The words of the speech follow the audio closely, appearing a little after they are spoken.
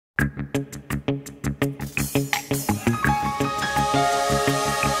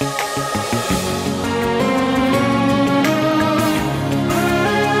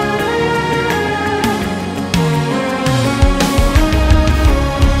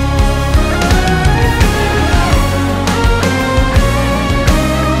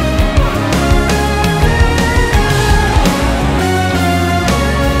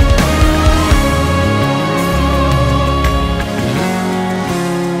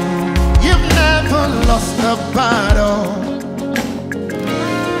Lost the battle.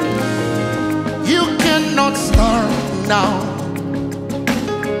 You cannot start now.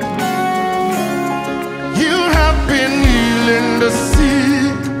 You have been healing the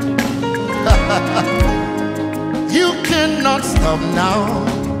sick. You cannot stop now.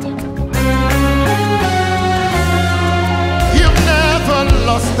 You've never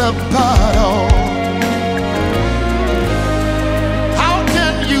lost the battle. How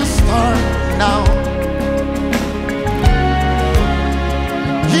can you start now?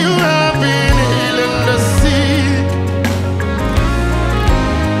 You have been healing the sick.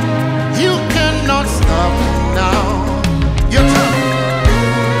 You cannot stop now. Your turn.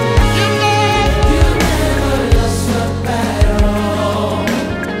 You never lost a battle.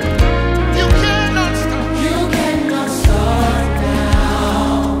 You cannot stop. You cannot stop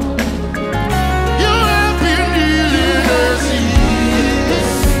now. You have been healing the sick.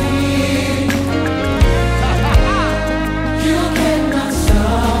 You cannot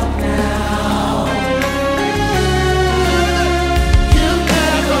stop.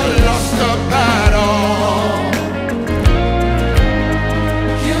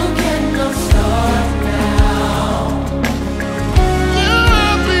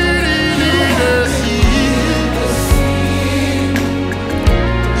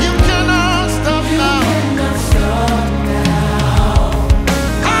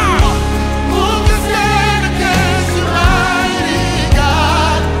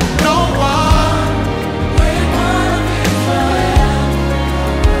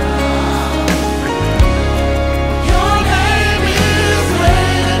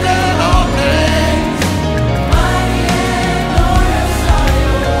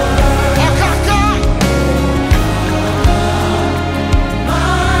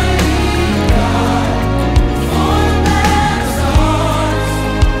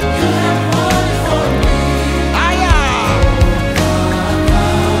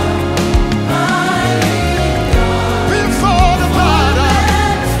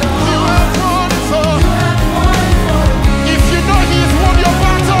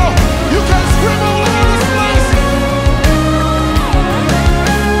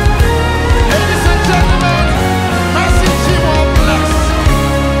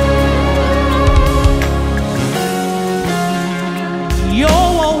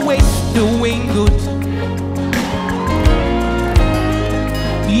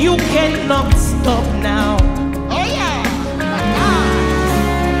 You cannot stop now. Oh yeah.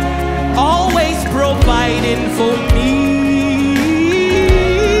 Always providing for me.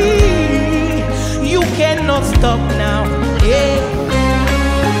 You cannot stop now. Yeah.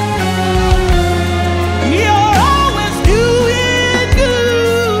 You're always doing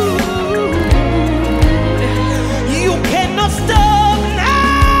good. You cannot stop.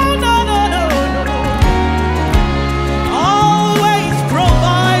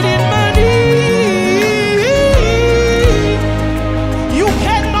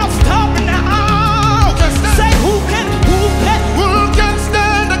 Who can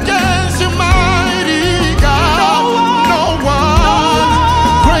stand against your mighty God?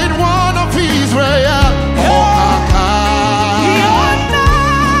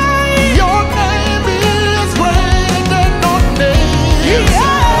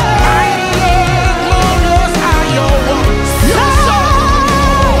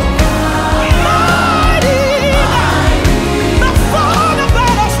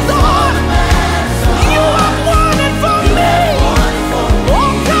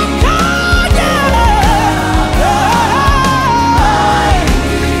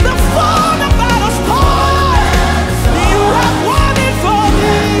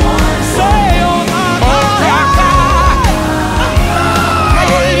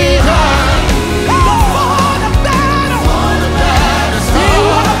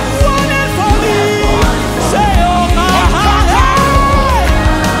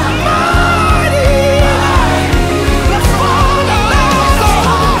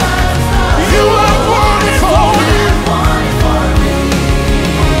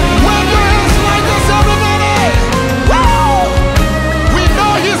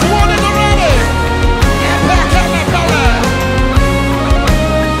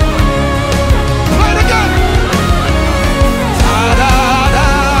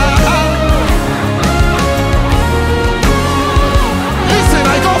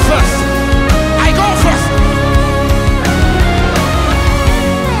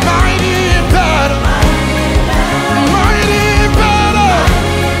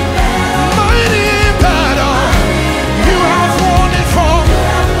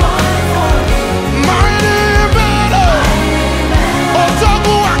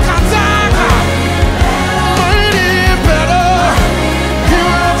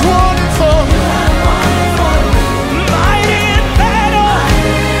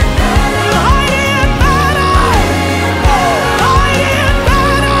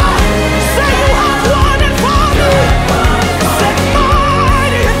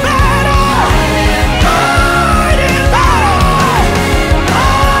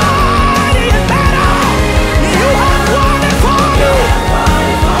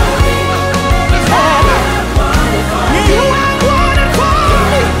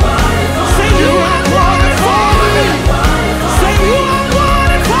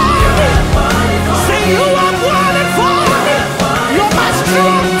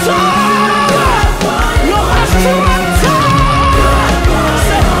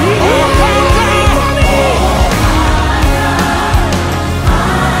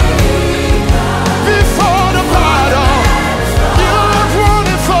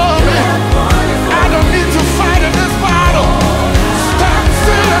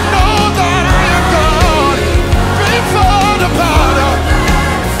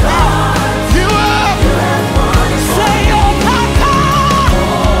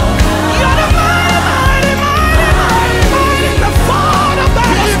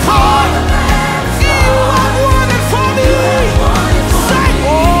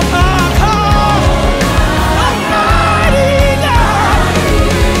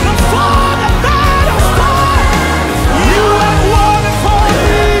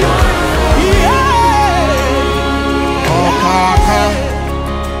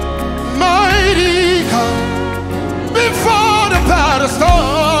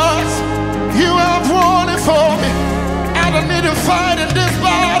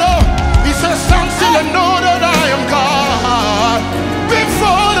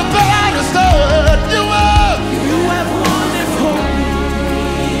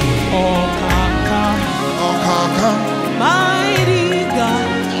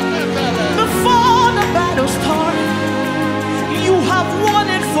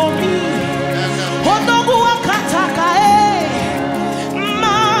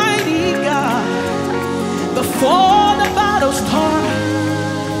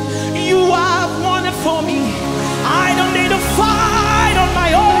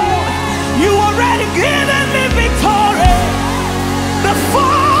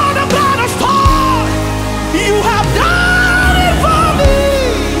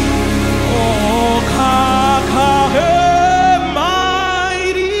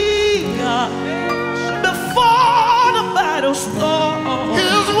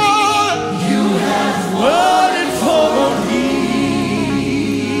 His word. You have won it for me.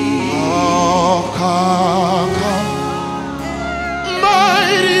 Okaka,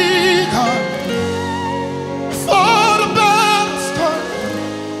 mighty God, for the best time.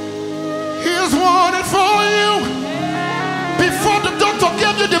 He has won it for you. Before the doctor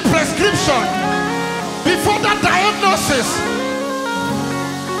gave you the prescription, before that diagnosis,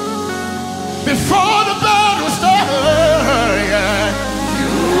 before the battle started, yeah.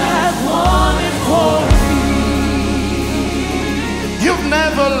 You have won it for me. You've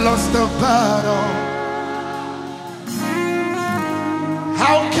never lost a battle.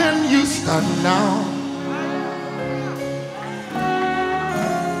 How can you stand now?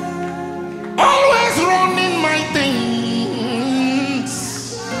 Always running my things.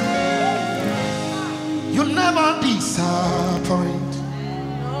 You never disappoint.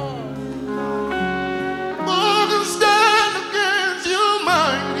 Who can stand against you,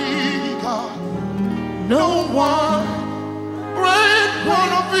 mighty God? No one. Great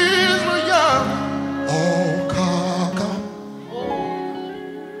one of Israel. Okaka.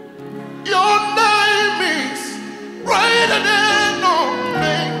 Your name is greater than all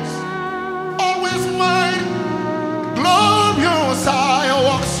names. Always mighty, glorious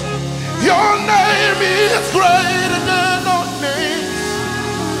fireworks. Your name is greater than all names.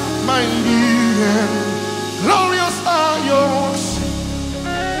 Mighty and glorious fireworks.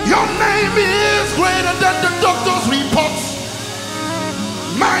 Your name is greater than the doctor's reports.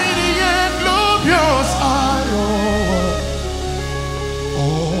 Mighty and glorious fireworks.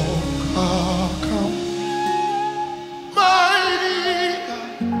 Okaka, mighty God,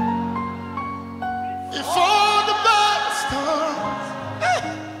 before the battle starts.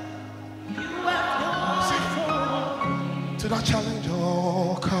 To that challenge,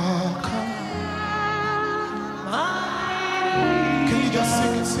 Okaka. Can you just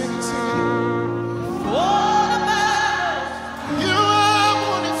sing it, sing it, sing it? You have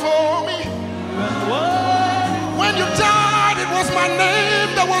won it for me. When you died, it was my name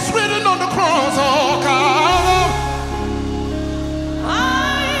that was written on the cross. Okaka.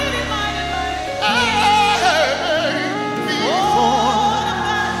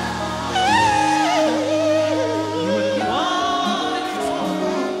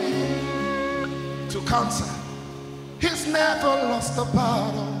 To cancer, he's never lost a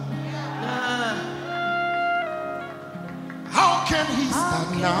battle. How can he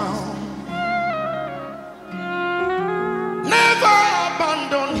stand now? Never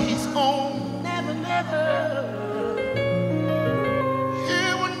abandon his own. Never, never. He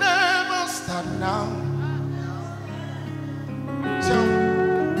will never stand now. So,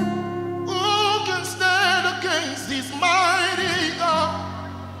 who can stand against this mighty God?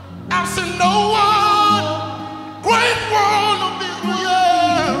 I've seen no one, great one of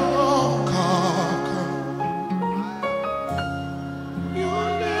Israel. Okaka. Your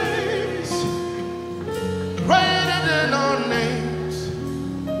name is greater than our names.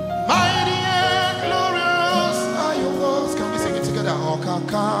 Mighty and glorious are your words. Can we sing it together?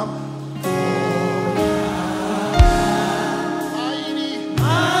 Okaka. Mighty,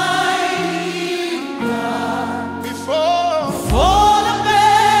 before. For the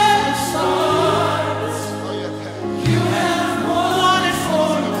battle starts, Oh yeah. you have won it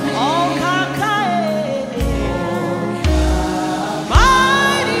for me. Okaka,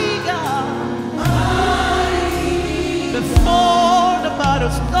 mighty God, before the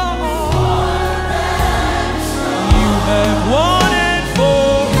battle's gone, you have won it for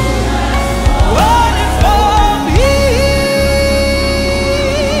me.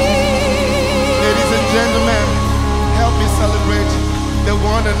 Ladies and gentlemen, help me celebrate the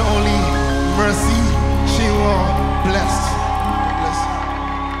one and only Mercy Chinwo blessed.